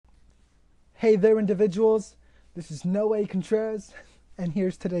Hey there, individuals. This is Noe Contreras, and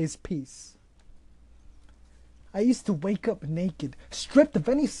here's today's piece. I used to wake up naked, stripped of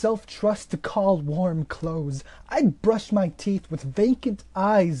any self-trust to call warm clothes. I'd brush my teeth with vacant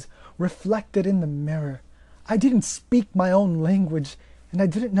eyes reflected in the mirror. I didn't speak my own language, and I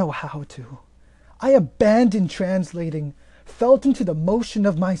didn't know how to. I abandoned translating, felt into the motion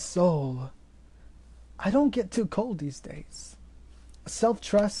of my soul. I don't get too cold these days.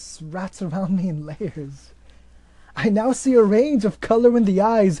 Self-trust wraps around me in layers. I now see a range of color in the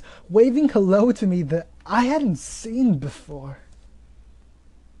eyes, waving hello to me that I hadn't seen before.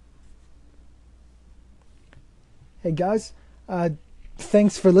 Hey guys,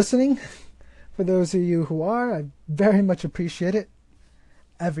 thanks for listening. For those of you who are, I very much appreciate it.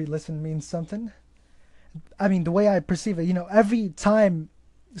 Every listen means something. I mean, the way I perceive it, every time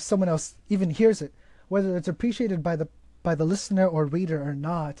someone else even hears it, whether it's appreciated by the listener or reader or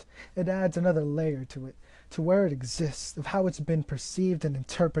not, it adds another layer to it, to where it exists, of how it's been perceived and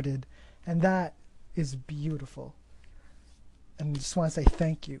interpreted, and that is beautiful. And I just want to say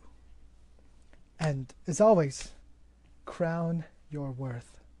thank you. And as always, crown your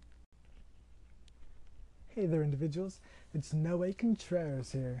worth. Hey there, individuals. It's Noe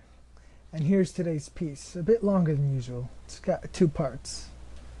Contreras here. And here's today's piece, a bit longer than usual. It's got two parts.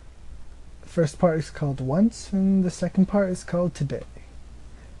 The first part is called Once, and the second part is called Today.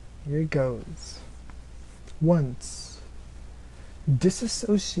 Here it goes. Once.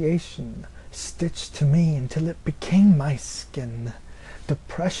 Disassociation stitched to me until it became my skin.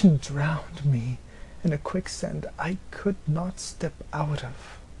 Depression drowned me in a quicksand I could not step out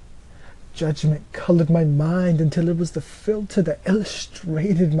of. Judgment colored my mind until it was the filter that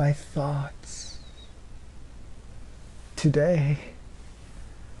illustrated my thoughts. Today,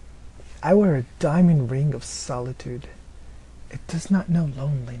 I wear a diamond ring of solitude. It does not know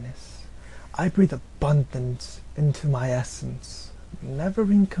loneliness. I breathe abundance into my essence, never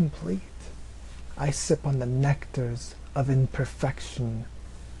incomplete. I sip on the nectars of imperfection,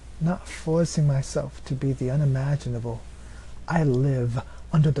 not forcing myself to be the unimaginable. I live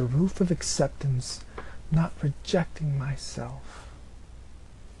under the roof of acceptance, not rejecting myself.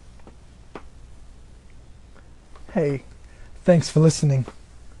 Hey, thanks for listening.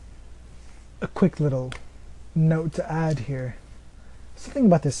 A quick little note to add here. Something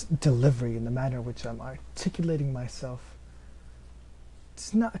about this delivery and the manner in which I'm articulating myself.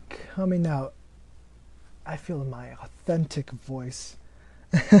 It's not coming out, I feel, in my authentic voice.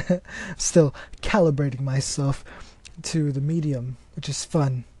 Still calibrating myself to the medium, which is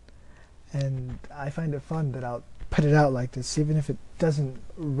fun. And I find it fun that I'll put it out like this, even if it doesn't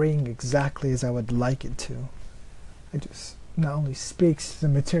ring exactly as I would like it to. I just not only speaks the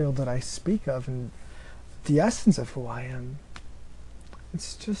material that I speak of and the essence of who I am.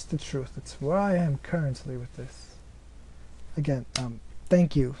 It's just the truth. It's where I am currently with this. Again,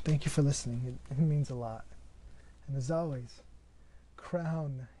 thank you. Thank you for listening. It means a lot. And as always,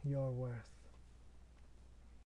 crown your worth.